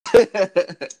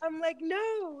I'm like,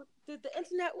 no. Did the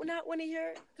internet not want to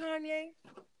hear Kanye?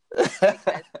 Right,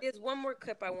 guys, there's one more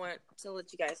clip I want to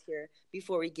let you guys hear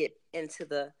before we get into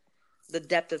the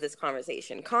depth of this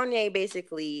conversation. Kanye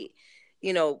basically,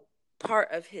 you know,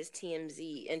 part of his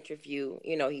TMZ interview,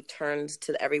 you know, he turns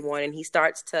to everyone and he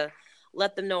starts to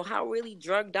let them know how really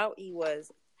drugged out he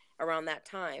was around that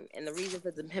time. And the reason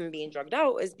for him being drugged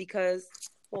out is because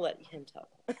we'll let him tell.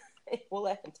 We'll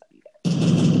let him tell you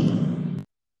that.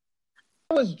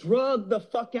 I was drugged the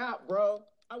fuck out, bro.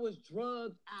 I was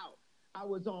drugged out. I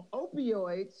was on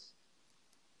opioids.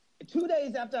 2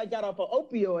 days after I got off of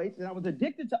opioids, and I was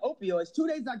addicted to opioids, 2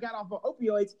 days I got off of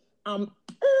opioids, I'm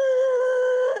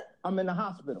in the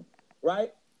hospital,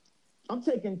 right? I'm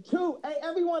taking hey,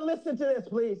 everyone listen to this,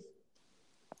 please.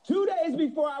 2 days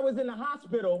before I was in the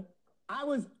hospital, I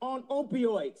was on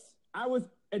opioids. I was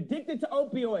addicted to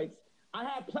opioids. I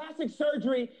had plastic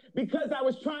surgery because I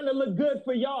was trying to look good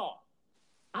for y'all.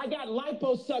 I got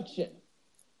liposuction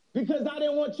because I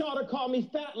didn't want y'all to call me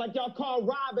fat like y'all called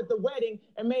Rob at the wedding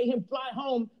and made him fly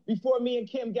home before me and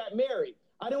Kim got married.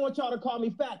 I didn't want y'all to call me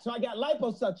fat, so I got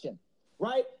liposuction,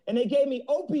 right? And they gave me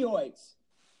opioids,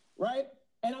 right?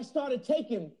 And I started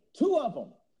taking 2 of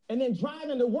them and then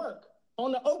driving to work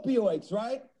on the opioids,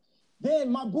 right?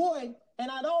 Then my boy, and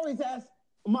I'd always ask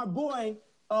my boy,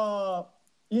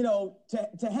 you know,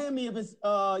 to hand me if it's,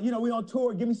 you know, we on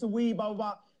tour, give me some weed, blah, blah,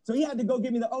 blah. So he had to go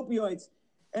give me the opioids.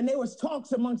 And there was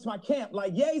talks amongst my camp,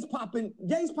 like Ye's popping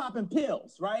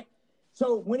pills, right?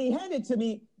 So when he handed to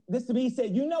me, he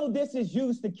said, you know, this is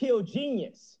used to kill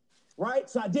genius, right?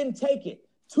 So I didn't take it.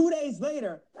 2 days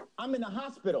later, I'm in the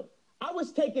hospital. I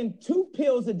was taking 2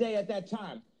 pills a day at that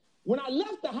time. When I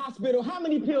left the hospital, how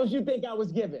many pills you think I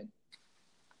was given?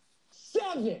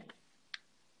 7.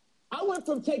 I went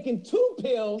from taking 2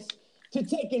 pills to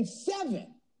taking 7.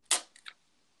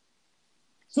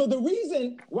 So the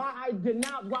reason why I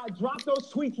dropped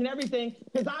those tweets and everything,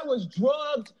 because I was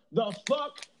drugged the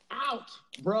fuck out,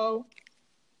 bro.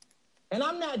 And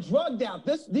I'm not drugged out.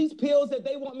 These pills that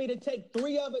they want me to take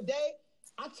 3 of a day,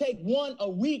 I take 1 a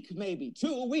week, maybe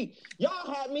 2 a week.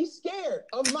 Y'all had me scared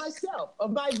of myself,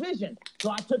 of my vision.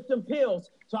 So I took some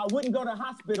pills so I wouldn't go to the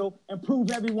hospital and prove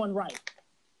everyone right.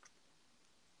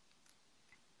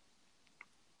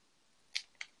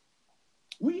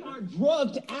 We are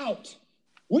drugged out.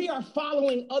 We are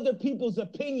following other people's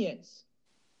opinions.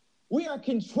 We are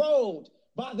controlled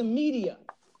by the media.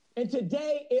 And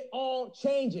today it all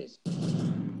changes.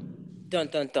 Dun,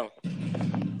 dun, dun.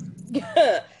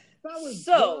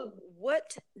 So,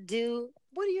 what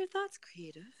are your thoughts,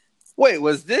 Creative? Wait,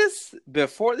 was this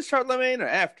before the Charlemagne or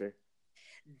after?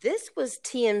 This was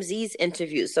TMZ's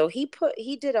interview. So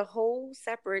he did a whole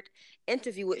separate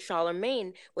interview with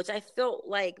Charlemagne, which I felt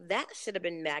like that should have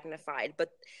been magnified, but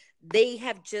they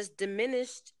have just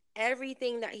diminished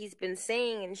everything that he's been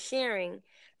saying and sharing.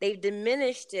 They've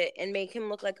diminished it and make him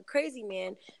look like a crazy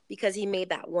man because he made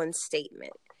that one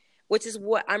statement, which is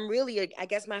what I'm really, I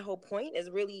guess my whole point is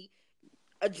really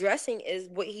addressing is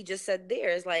what he just said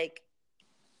there is like,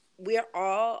 we're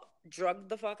all drugged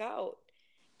the fuck out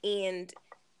and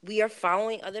we are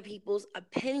following other people's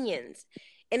opinions.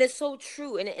 And it's so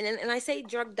true. And I say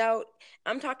drugged out,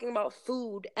 I'm talking about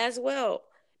food as well.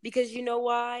 Because you know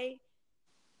why?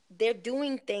 They're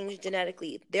doing things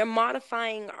genetically. They're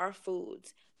modifying our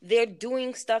foods. They're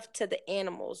doing stuff to the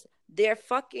animals. They're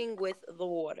fucking with the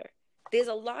water. There's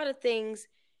a lot of things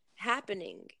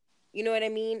happening. You know what I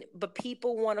mean? But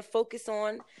people want to focus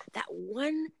on that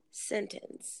one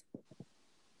sentence.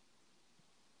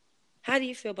 How do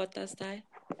you feel about that, Sty?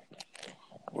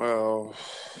 Well,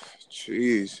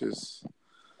 jeez, it's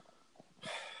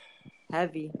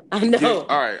heavy. I know.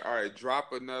 All right.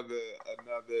 Drop another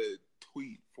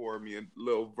tweet for me, a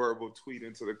little verbal tweet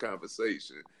into the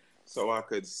conversation, so I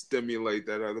could stimulate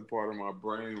that other part of my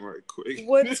brain right quick.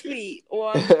 What tweet?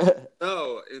 Or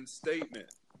no, in statement,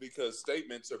 because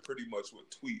statements are pretty much what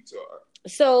tweets are.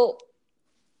 So,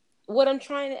 what I'm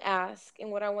trying to ask, and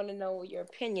what I want to know what your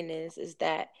opinion is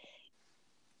that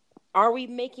are we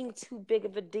making too big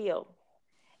of a deal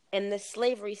in the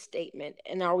slavery statement,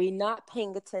 and are we not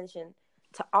paying attention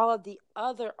to all of the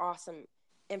other awesome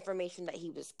information that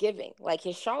he was giving? Like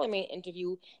his Charlemagne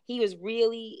interview, he was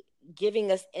really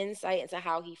giving us insight into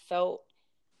how he felt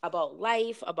about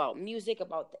life, about music,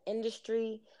 about the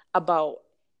industry, about,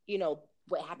 you know,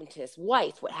 what happened to his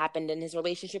wife, what happened in his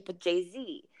relationship with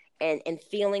Jay-Z, and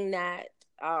feeling that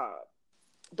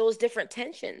those different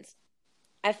tensions.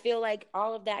 I feel like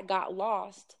all of that got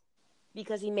lost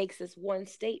because he makes this one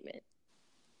statement.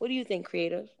 What do you think,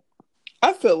 Creative?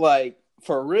 I feel like,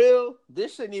 for real,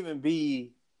 this shouldn't even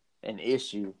be an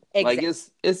issue. Exactly. Like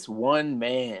it's one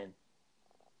man.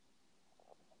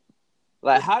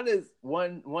 Like, how does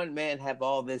one man have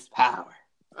all this power?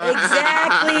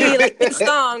 Exactly, like the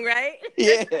song, right?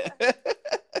 Yeah.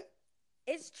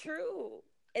 It's true.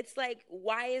 It's like,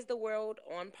 why is the world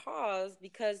on pause?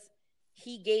 Because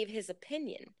he gave his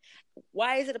opinion.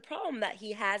 Why is it a problem that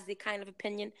he has the kind of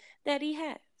opinion that he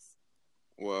has?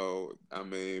 Well, I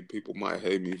mean, people might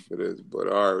hate me for this, but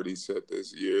I already said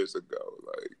this years ago.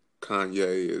 Like,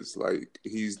 Kanye is like,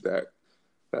 he's that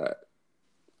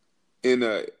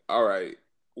all right,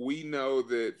 we know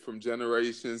that from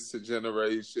generations to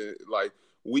generation, like,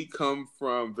 we come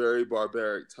from very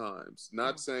barbaric times.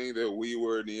 Not saying that we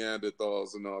were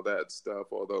Neanderthals and all that stuff,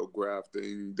 although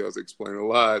grafting does explain a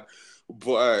lot,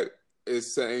 but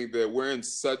it's saying that we're in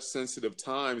such sensitive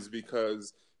times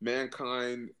because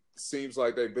mankind seems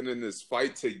like they've been in this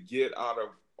fight to get out of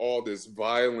all this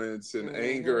violence and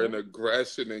anger and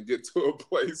aggression and get to a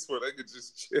place where they could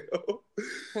just chill.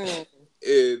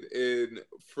 And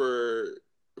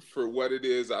for what it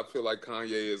is, I feel like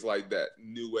Kanye is like that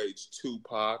new age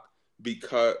Tupac,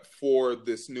 because for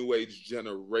this new age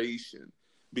generation.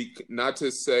 Not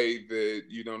to say that,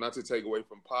 not to take away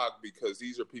from Pac, because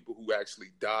these are people who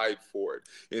actually died for it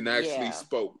and actually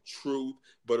spoke truth,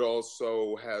 but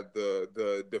also had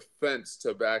the defense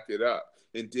to back it up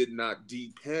and did not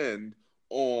depend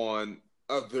on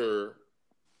other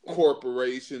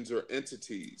corporations or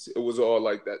entities. It was all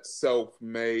like that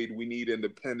self-made, we need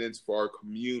independence for our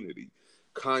community.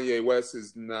 Kanye West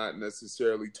is not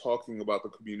necessarily talking about the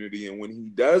community, and when he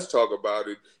does talk about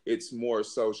it, it's more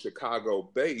so Chicago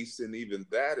based, and even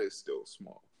that is still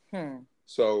small.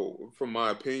 So from my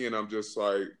opinion, I'm just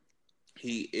like,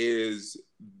 he is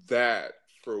that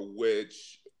for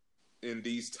which in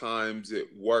these times it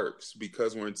works,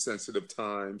 because we're in sensitive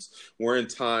times. We're in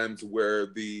times where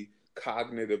the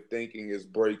cognitive thinking is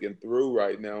breaking through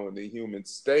right now in the human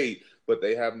state, but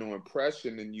they have no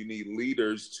impression, and you need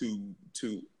leaders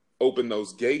to open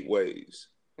those gateways.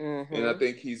 And I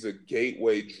think he's a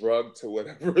gateway drug to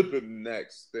whatever the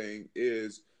next thing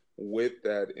is with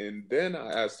that. And then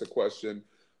I asked the question,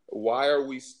 why are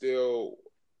we still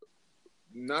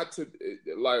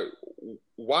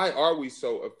why are we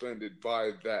so offended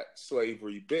by that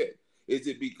slavery bit? Is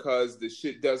it because the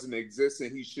shit doesn't exist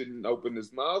and he shouldn't open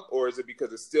his mouth? Or is it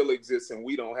because it still exists and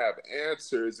we don't have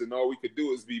answers and all we could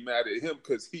do is be mad at him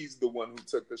because he's the one who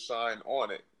took the shine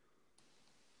on it?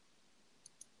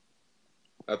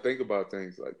 I think about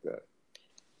things like that.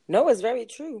 No, it's very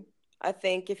true. I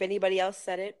think if anybody else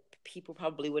said it, people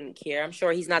probably wouldn't care. I'm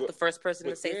sure he's not the first person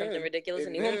to say something ridiculous,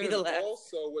 and he won't be the last.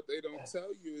 Also, what they don't tell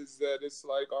you is that it's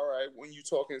like, all right, when you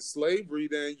talking slavery,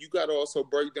 then you got to also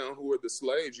break down who are the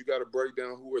slaves. You got to break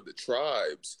down who are the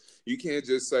tribes. You can't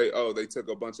just say, oh, they took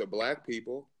a bunch of black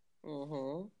people,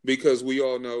 because we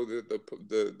all know that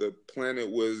the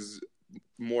planet was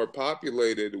more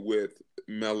populated with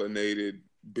melanated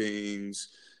beings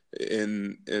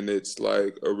in its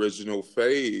like original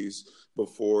phase,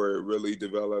 before it really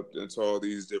developed into all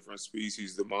these different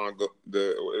species. Is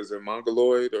it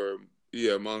Mongoloid or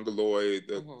Mongoloid,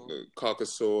 the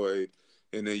Caucasoid,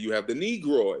 and then you have the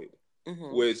Negroid,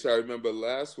 which I remember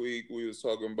last week we was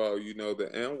talking about, the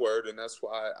N-word, and that's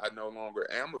why I no longer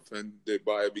am offended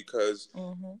by it, because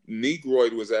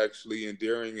Negroid was actually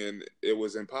endearing and it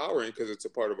was empowering because it's a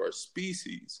part of our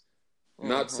species.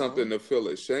 Not something to feel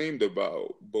ashamed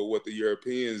about, but what the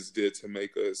Europeans did to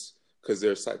make us, because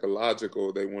they're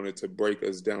psychological, they wanted to break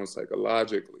us down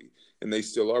psychologically. And they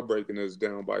still are breaking us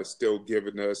down by still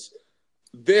giving us,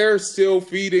 they're still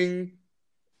feeding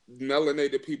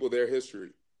melanated people their history.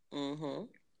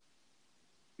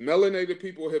 Melanated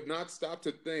people have not stopped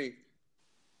to think,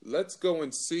 let's go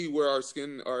and see where our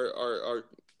skin, our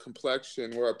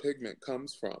complexion, where our pigment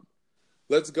comes from.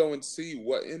 Let's go and see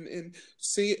what, and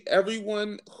see,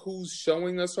 everyone who's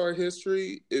showing us our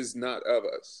history is not of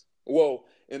us. Well,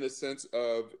 in a sense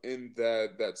of, in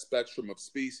that spectrum of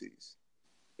species.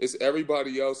 It's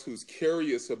everybody else who's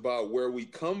curious about where we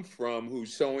come from,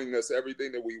 who's showing us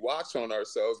everything that we watch on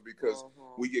ourselves, because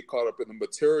we get caught up in the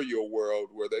material world,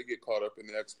 where they get caught up in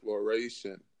the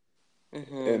exploration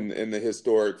and the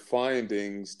historic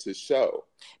findings to show.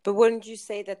 But wouldn't you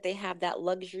say that they have that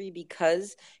luxury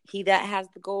because he that has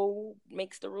the gold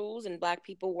makes the rules, and black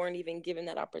people weren't even given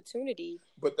that opportunity?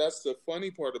 But that's the funny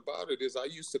part about it, is I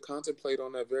used to contemplate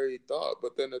on that very thought,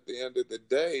 but then at the end of the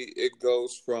day, it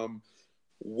goes from,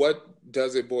 what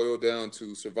does it boil down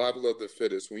to? Survival of the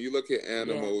fittest. When you look at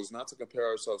animals, not to compare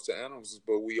ourselves to animals,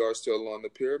 but we are still on the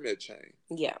pyramid chain.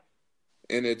 Yeah.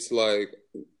 And it's like,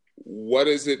 what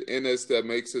is it in us that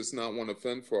makes us not want to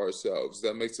fend for ourselves?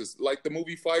 That makes us, like the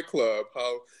movie Fight Club,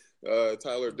 how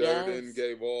Tyler Durden Yes.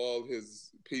 gave all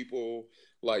his people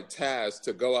like tasks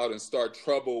to go out and start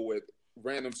trouble with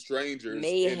random strangers, and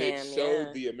it Mayhem, showed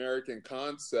yeah. the American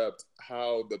concept,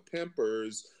 how the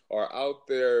pimpers are out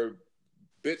there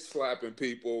bitch slapping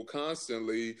people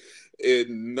constantly,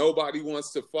 and nobody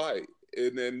wants to fight.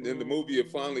 And then in the movie,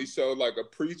 it finally showed like a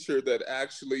preacher that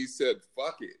actually said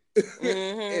 "fuck it"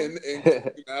 and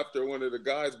came after one of the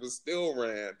guys, but still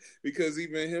ran, because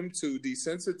even him too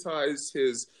desensitized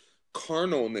his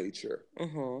carnal nature.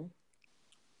 Mm-hmm.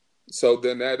 So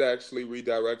then that actually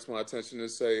redirects my attention to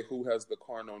say, who has the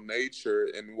carnal nature,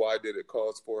 and why did it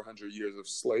cause 400 years of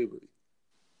slavery?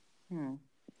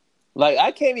 Like,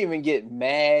 I can't even get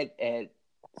mad at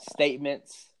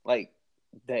statements like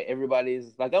that.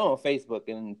 Everybody's like, I'm on Facebook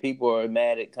and people are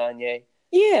mad at Kanye.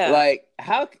 Yeah. Like,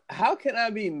 how can I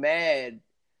be mad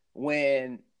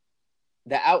when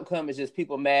the outcome is just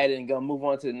people mad and gonna move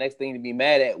on to the next thing to be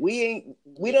mad at? We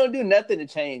don't do nothing to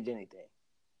change anything.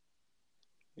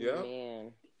 Yeah,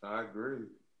 Man. I agree.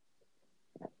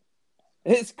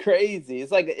 It's crazy.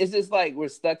 It's just like we're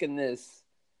stuck in this,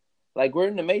 like we're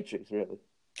in the Matrix, really.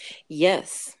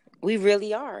 Yes, we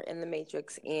really are in the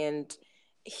Matrix, and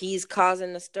he's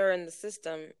causing a stir in the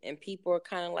system, and people are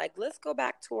kind of like, let's go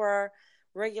back to our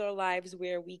regular lives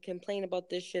where we complain about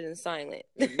this shit in silent.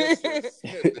 And Mr.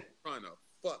 Smith is trying to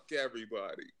fuck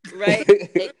everybody. Right?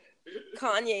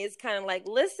 Kanye is kind of like,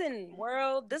 listen,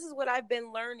 world, this is what I've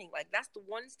been learning. Like, that's the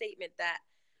one statement that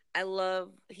I love.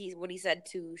 What he said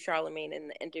to Charlamagne in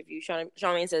the interview.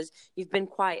 Charlamagne says, you've been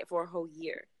quiet for a whole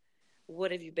year.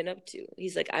 What have you been up to?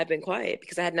 He's like, I've been quiet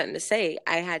because I had nothing to say.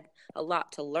 I had a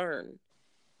lot to learn.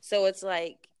 So it's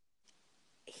like,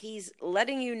 he's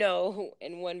letting you know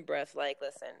in one breath, like,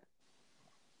 listen,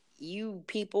 you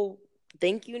people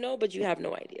think you know, but you have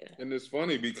no idea. And it's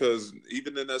funny because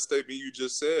even in that statement you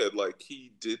just said, like,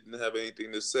 he didn't have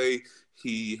anything to say,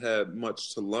 he had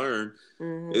much to learn,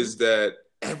 is that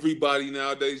everybody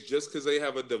nowadays, just because they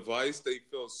have a device, they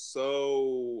feel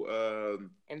so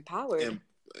empowered.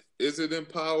 Is it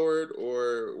empowered,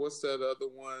 or what's that other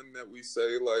one that we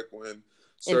say, like, when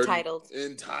entitled,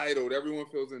 everyone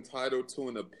feels entitled to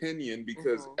an opinion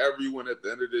because everyone at the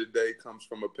end of the day comes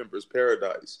from a pimper's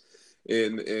paradise.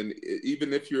 And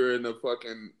even if you're in a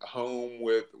fucking home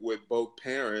with both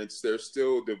parents, there's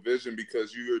still division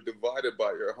because you're divided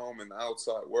by your home and the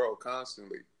outside world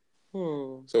constantly.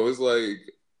 So it's like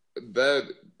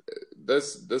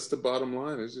that's the bottom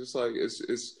line. It's just like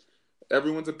it's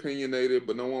everyone's opinionated,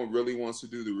 but no one really wants to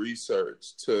do the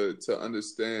research to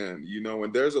understand, you know.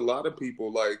 And there's a lot of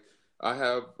people, like, I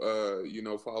have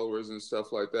followers and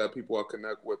stuff like that, people I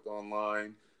connect with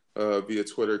online via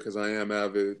Twitter, because I am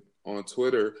avid on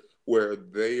Twitter, where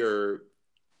they are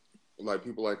like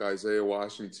people like Isaiah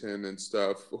Washington and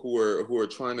stuff who are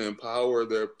trying to empower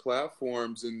their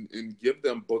platforms and give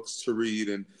them books to read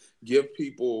and give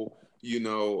people,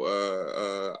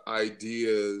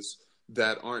 ideas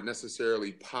that aren't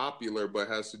necessarily popular, but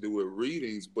has to do with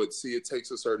readings. But see, it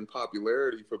takes a certain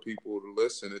popularity for people to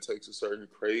listen. It takes a certain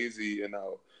crazy and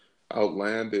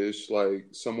outlandish, like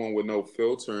someone with no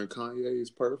filter. And Kanye is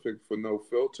perfect for no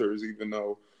filters, even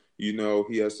though,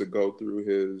 he has to go through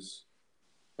his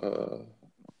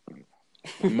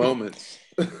moments.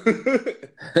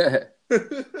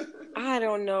 I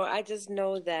don't know. I just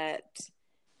know that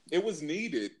it was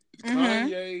needed.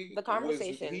 Kanye, the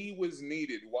conversation. He was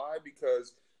needed. Why?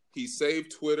 Because he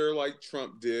saved Twitter like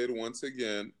Trump did once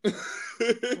again.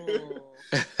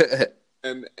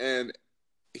 And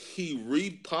he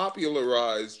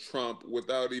repopularized Trump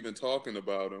without even talking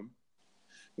about him.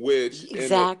 Which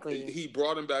exactly he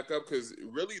brought him back up, because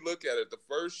really look at it. The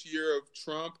first year of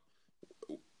Trump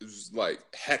was like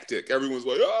hectic. Everyone's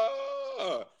like,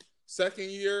 ah. Second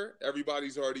year,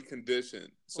 everybody's already conditioned.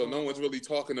 So no one's really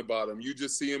talking about him. You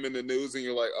just see him in the news and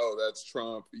you're like, oh, that's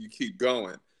Trump. You keep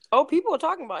going. Oh, people are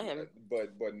talking about him.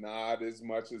 But not as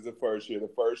much as the first year.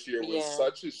 The first year was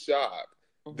such a shock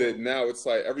that now it's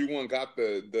like everyone got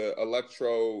the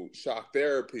electroshock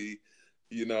therapy,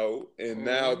 and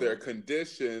now they're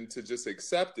conditioned to just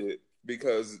accept it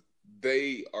because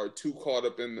they are too caught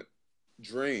up in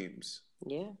dreams.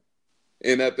 Yeah.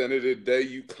 And at the end of the day,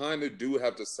 you kind of do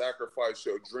have to sacrifice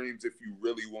your dreams if you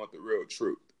really want the real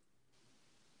truth.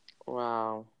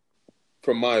 Wow.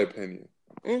 From my opinion.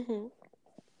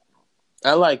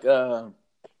 I like the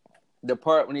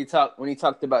part when he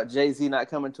talked about Jay-Z not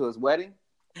coming to his wedding.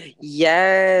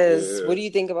 Yes. Yeah. What do you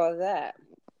think about that?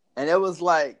 And it was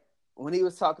like when he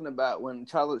was talking about when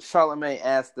Charlamagne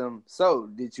asked him, so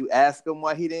did you ask him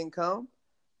why he didn't come?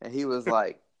 And he was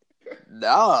like,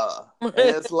 Nah. And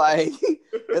it's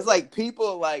like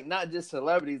people, like, not just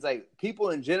celebrities, like people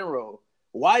in general.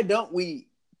 Why don't we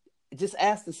just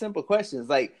ask the simple questions?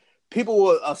 Like, people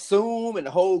will assume and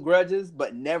hold grudges,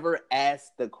 but never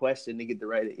ask the question to get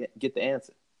the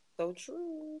answer. So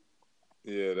true.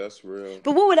 Yeah, that's real.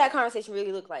 But what would that conversation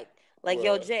really look like? Like,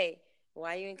 Well. yo, Jay,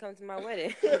 why you ain't come to my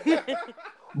wedding?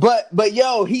 But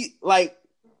yo, he, like,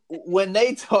 when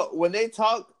they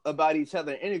talk about each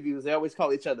other in interviews, they always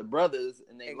call each other brothers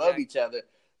and they love each other.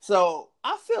 So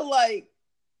I feel like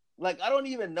I don't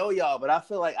even know y'all, but I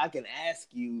feel like I can ask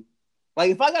you. Like,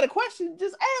 if I got a question,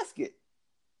 just ask it.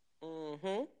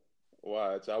 Mm-hmm.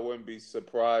 Watch, I wouldn't be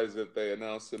surprised if they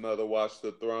announced another Watch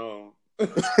the Throne.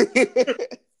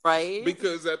 Right?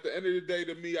 Because at the end of the day,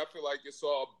 to me, I feel like it's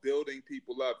all building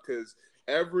people up. Because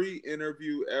every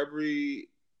interview, every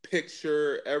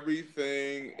picture,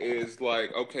 everything is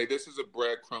like, okay, this is a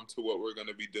breadcrumb to what we're going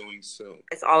to be doing soon.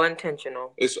 It's all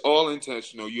intentional. It's all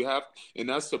intentional. And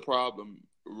that's the problem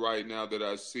right now that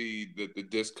I see, that the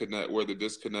disconnect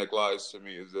lies to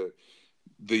me, is that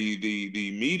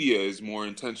the media is more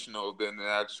intentional than the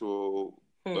actual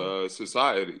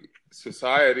society.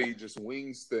 Society just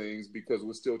wings things because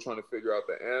we're still trying to figure out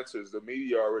the answers. The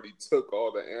media already took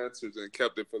all the answers and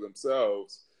kept it for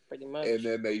themselves. Pretty much. And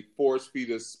then they force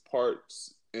feed us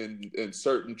parts and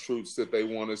certain truths that they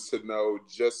want us to know,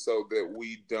 just so that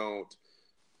we don't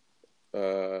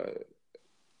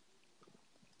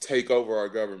take over our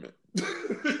government.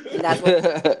 And that's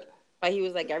what he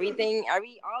was like, all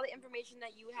the information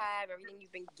that you have, everything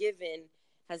you've been given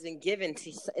has been given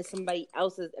to somebody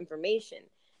else's information,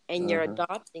 and you're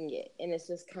adopting it. And it's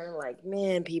just kind of like,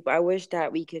 man, people, I wish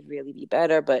that we could really be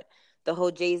better. But the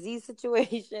whole Jay-Z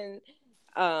situation,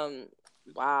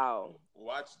 wow.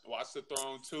 Watch the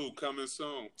Throne 2 coming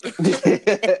soon.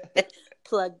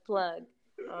 Plug.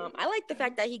 I like the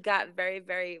fact that he got very,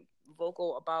 very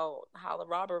vocal about how the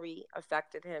robbery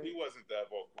affected him. He wasn't that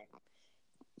vocal.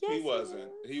 Yes,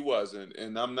 He wasn't,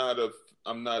 and I'm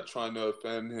not trying to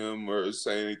offend him or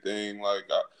say anything. Like,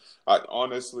 I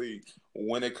honestly,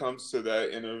 when it comes to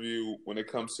that interview, when it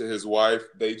comes to his wife,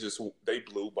 they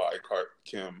blew by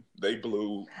Kim. They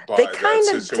blew by that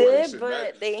situation. They kind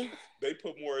of did, but they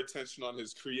put more attention on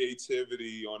his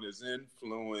creativity, on his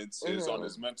influences, on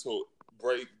his mental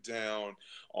breakdown,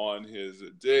 on his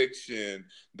addiction.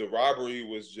 The robbery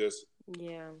was just,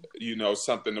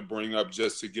 something to bring up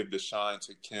just to give the shine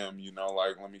to Kim,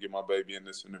 like, let me get my baby in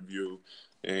this interview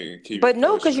and keep But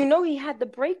no, because he had the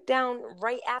breakdown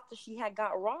right after she had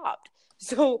got robbed.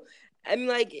 So, I'm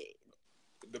like,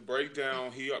 the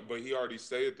breakdown, he already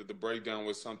stated that the breakdown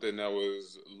was something that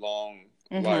was long,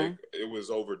 like, it was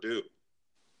overdue.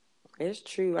 It's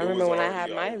true. I remember when I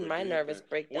had my nervous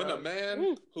breakdown. When a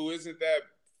man who isn't that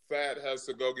fat has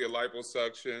to go get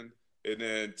liposuction and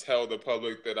then tell the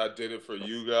public that I did it for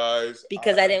you guys.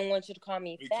 Because I didn't want you to call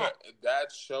me fat.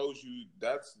 That shows you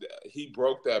he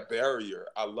broke that barrier.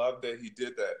 I love that he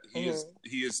did that.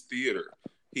 He is theater.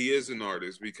 He is an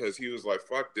artist, because he was like,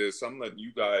 fuck this. I'm letting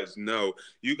you guys know.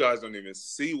 You guys don't even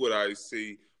see what I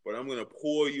see, but I'm going to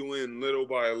pull you in little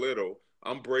by little.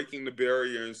 I'm breaking the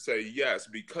barrier and say, yes,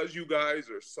 because you guys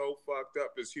are so fucked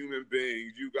up as human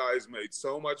beings, you guys made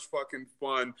so much fucking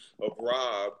fun of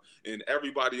Rob and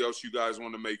everybody else you guys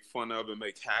want to make fun of and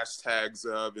make hashtags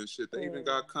of and shit. They even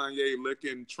got Kanye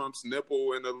licking Trump's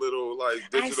nipple in a little, like,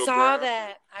 digital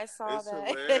graphic. I saw that.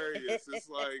 It's hilarious. It's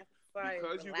like,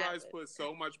 because you guys put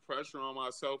so much pressure on my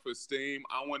self-esteem,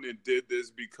 I went and did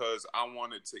this because I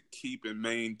wanted to keep and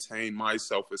maintain my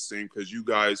self-esteem, because you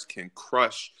guys can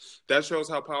crush. That shows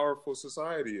how powerful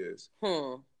society is.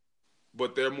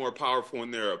 But they're more powerful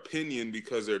in their opinion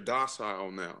because they're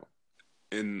docile now.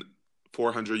 And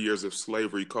 400 years of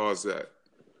slavery caused that.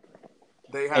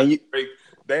 They had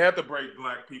to break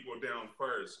black people down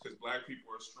first, because black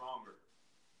people are stronger.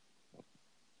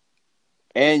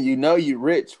 And you're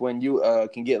rich when you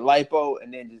can get lipo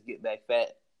and then just get back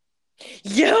fat.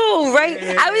 Yo, right?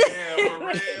 Yeah, for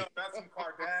real. That's some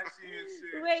Kardashian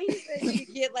shit. Wait, he said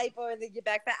you get lipo and then get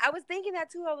back fat. I was thinking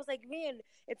that too. I was like, man,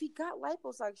 if he got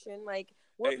liposuction, like,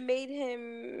 what made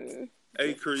him?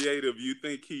 Hey, creative, you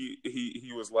think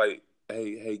he was like,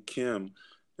 hey, Kim,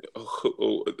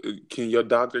 can your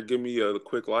doctor give me a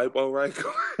quick lipo right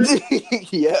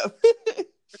quick? Yep.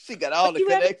 She got all the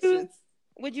connections.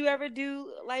 Would you ever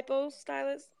do lipo,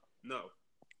 stylist? No.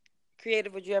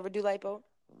 Creative, would you ever do lipo?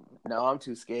 No, I'm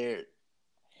too scared.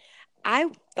 I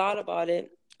thought about it.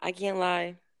 I can't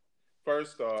lie.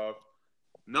 First off,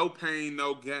 no pain,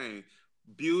 no gain.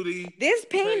 Beauty. There's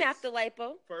pain after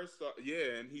lipo. First off,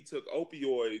 yeah, and he took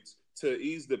opioids to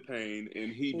ease the pain,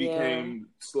 and he became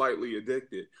slightly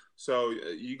addicted. So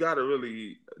you got to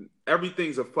really,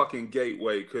 everything's a fucking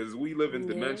gateway because we live in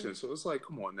dimensions. So it's like,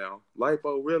 come on now,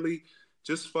 lipo, really?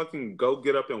 Just fucking go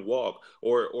get up and walk,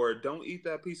 or don't eat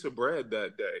that piece of bread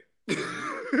that day.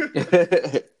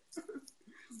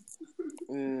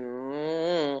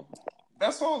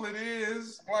 That's all it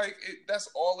is. Like, that's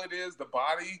all it is. The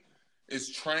body is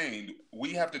trained.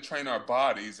 We have to train our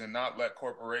bodies and not let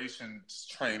corporations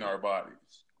train our bodies.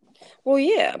 Well,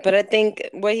 yeah, but I think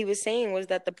what he was saying was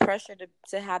that the pressure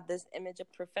to have this image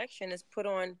of perfection is put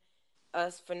on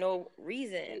us for no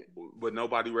reason. But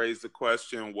nobody raised the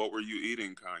question, what were you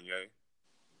eating, Kanye?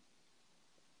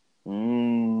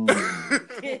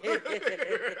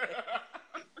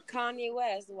 Kanye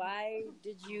West, why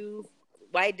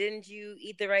didn't you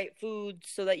eat the right food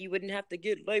so that you wouldn't have to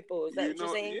get lipo? Is that what you're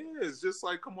saying? Yeah, it's just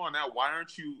like, come on now. Why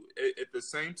aren't you, at the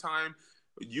same time,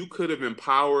 you could have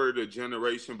empowered a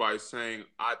generation by saying,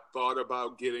 I thought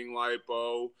about getting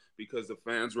lipo because the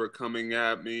fans were coming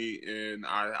at me and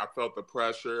I felt the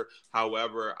pressure.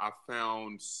 However, I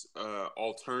found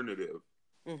alternative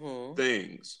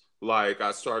things. Like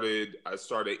I started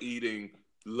eating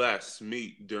less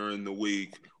meat during the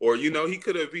week. Or, he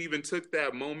could have even took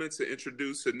that moment to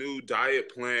introduce a new diet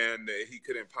plan that he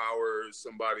could empower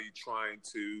somebody trying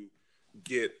to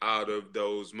get out of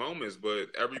those moments.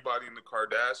 But everybody in the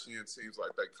Kardashians seems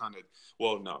like they kind of,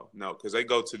 no, because they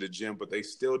go to the gym, but they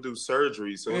still do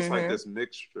surgery. So it's like this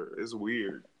mixture. It's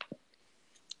weird.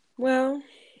 Well,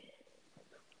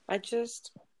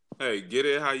 hey, get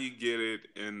it how you get it.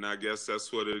 And I guess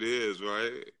that's what it is,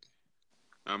 right?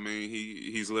 I mean,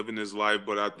 he's living his life,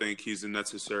 but I think he's a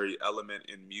necessary element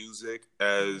in music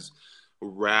as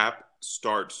rap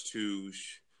starts to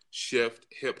shift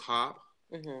hip hop.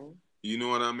 You know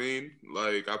what I mean?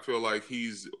 Like, I feel like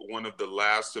he's one of the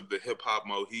last of the hip hop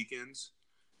Mohicans,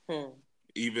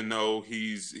 even though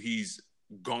he's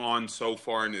gone so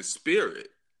far in his spirit.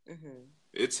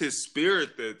 It's his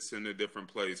spirit that's in a different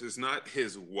place. It's not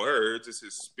his words; it's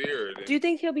his spirit. Do you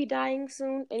think he'll be dying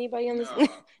soon? Anybody on this?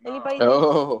 Anybody?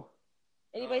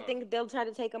 Anybody think they'll try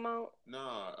to take him out?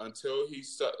 Nah, until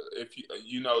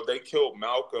they killed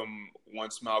Malcolm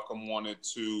once Malcolm wanted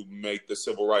to make the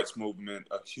civil rights movement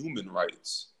a human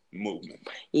rights movement.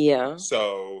 Yeah.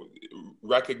 So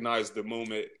recognize the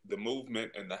movement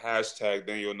and the hashtag,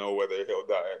 then you'll know whether he'll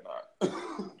die or not.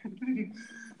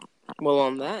 Well,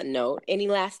 on that note, any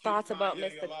last thoughts about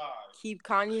Mr. Keep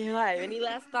Kanye Alive? Any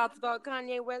last thoughts about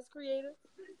Kanye West, creator?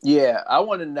 Yeah, I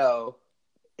want to know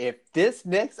if this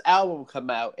next album come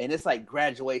out and it's like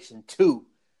Graduation 2,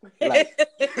 like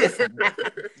it's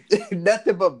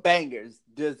nothing but bangers.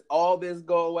 Does all this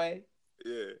go away?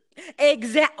 Yeah.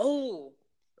 Exactly. Oh,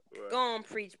 go on,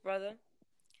 preach, brother.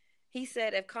 He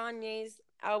said if Kanye's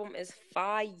album is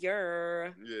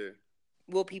fire,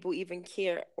 will people even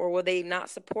care, or will they not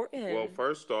support him? Well,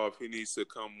 first off, he needs to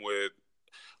come with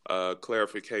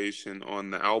clarification on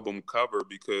the album cover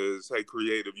because, hey,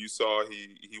 creative, you saw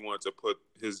he wanted to put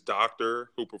his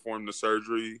doctor who performed the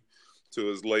surgery to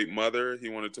his late mother. He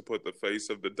wanted to put the face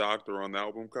of the doctor on the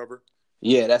album cover.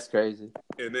 Yeah, that's crazy.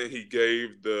 And then he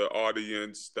gave the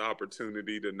audience the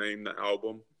opportunity to name the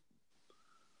album.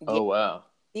 Oh, wow.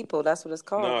 People, that's what it's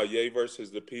called. No, Ye versus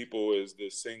the People is the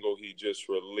single he just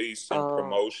released in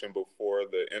promotion before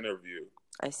the interview.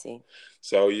 I see.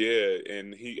 So yeah,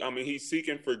 and he's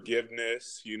seeking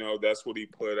forgiveness. That's what he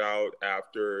put out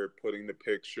after putting the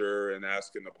picture and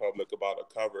asking the public about a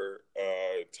cover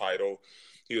title.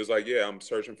 He was like, "Yeah, I'm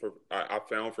searching for. I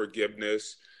found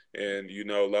forgiveness, and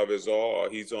love is all."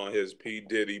 He's on his P.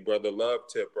 Diddy Brother Love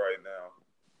tip right now.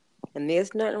 And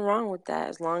there's nothing wrong with that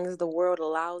as long as the world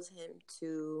allows him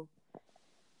to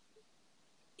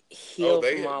heal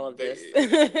from all of this. He's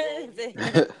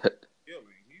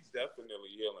definitely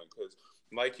healing because,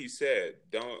 like he said,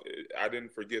 I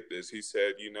didn't forget this. He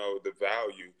said, the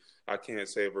value. I can't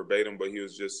say it verbatim, but he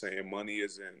was just saying money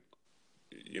isn't.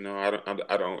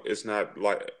 I don't. It's not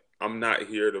like I'm not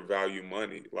here to value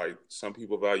money. Like some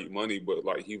people value money, but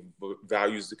like he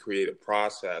values the creative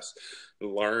process,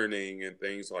 learning and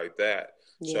things like that.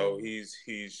 Yeah. So he's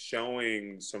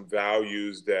showing some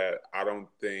values that I don't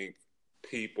think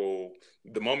people,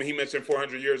 the moment he mentioned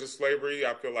 400 years of slavery,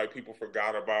 I feel like people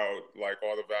forgot about like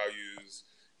all the values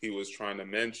he was trying to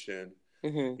mention,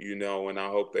 and I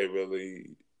hope they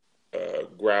really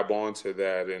grab onto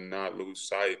that and not lose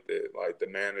sight that like the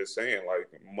man is saying, like,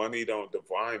 money don't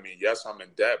define me. Yes, I'm in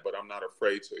debt, but I'm not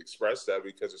afraid to express that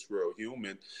because it's real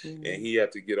human. And he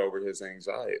had to get over his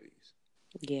anxieties.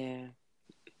 Yeah.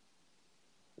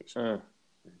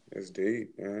 It's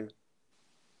deep, man.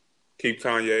 Keep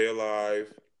Kanye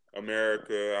alive.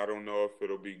 America, I don't know if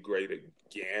it'll be great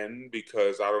again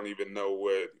because I don't even know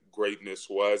what greatness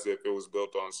was if it was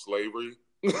built on slavery.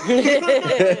 That's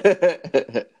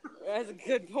a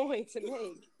good point to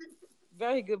make.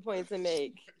 Very good point to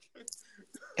make.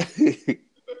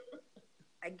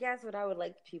 I guess what I would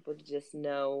like people to just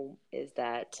know is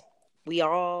that we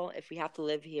all, if we have to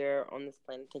live here on this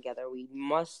planet together, we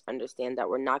must understand that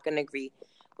we're not going to agree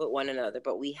with one another,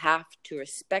 but we have to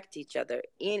respect each other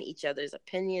and each other's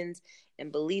opinions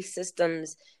and belief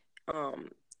systems,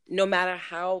 no matter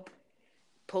how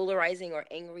polarizing or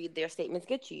angry their statements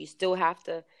get you.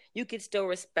 You can still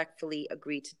respectfully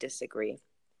agree to disagree.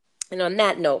 And on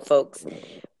that note, folks,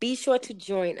 be sure to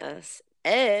join us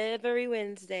every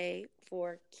Wednesday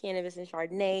for Cannabis and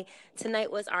Chardonnay. Tonight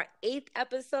was our 8th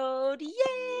episode. Yay!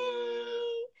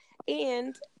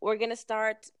 And I'm going to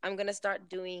start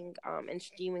doing and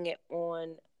streaming it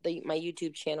on my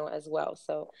YouTube channel as well.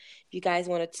 So if you guys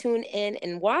want to tune in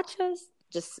and watch us,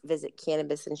 just visit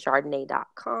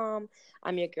cannabisanchardonnay.com.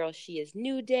 I'm your girl, She Is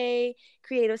New Day.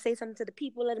 Creative, say something to the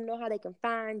people. Let them know how they can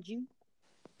find you.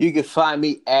 You can find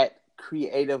me at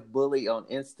Creative Bully on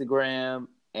Instagram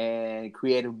and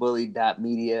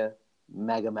creativebully.media.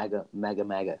 Mega.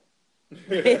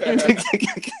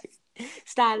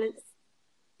 Stylist.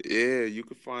 Yeah, you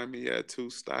can find me at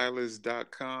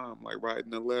twostylist.com, like writing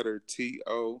the letter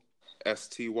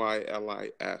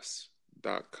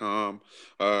TOSTYLIS.com.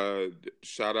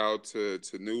 Shout out to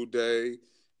New Day,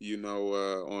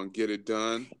 on Get It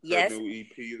Done. Yes. Her new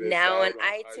EP now on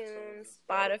iTunes,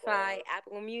 Spotify,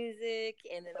 Apple Music,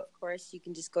 and then of course you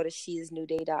can just go to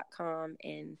sheisnewday.com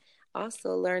and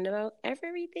also learn about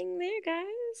everything there,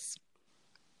 guys.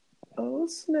 Oh,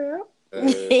 snap.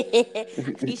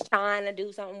 She's trying to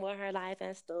do something with her life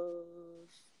and stuff.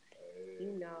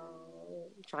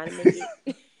 Trying to make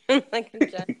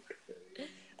it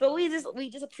But we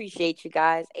just appreciate you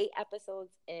guys. 8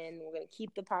 episodes and we're gonna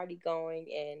keep the party going,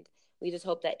 and we just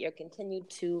hope that you'll continue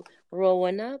to roll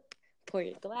one up, pour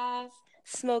your glass,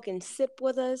 smoke and sip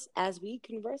with us as we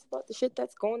converse about the shit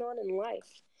that's going on in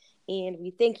life. And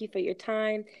we thank you for your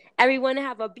time. Everyone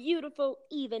have a beautiful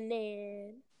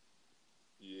evening.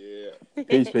 Yeah.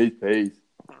 Peace.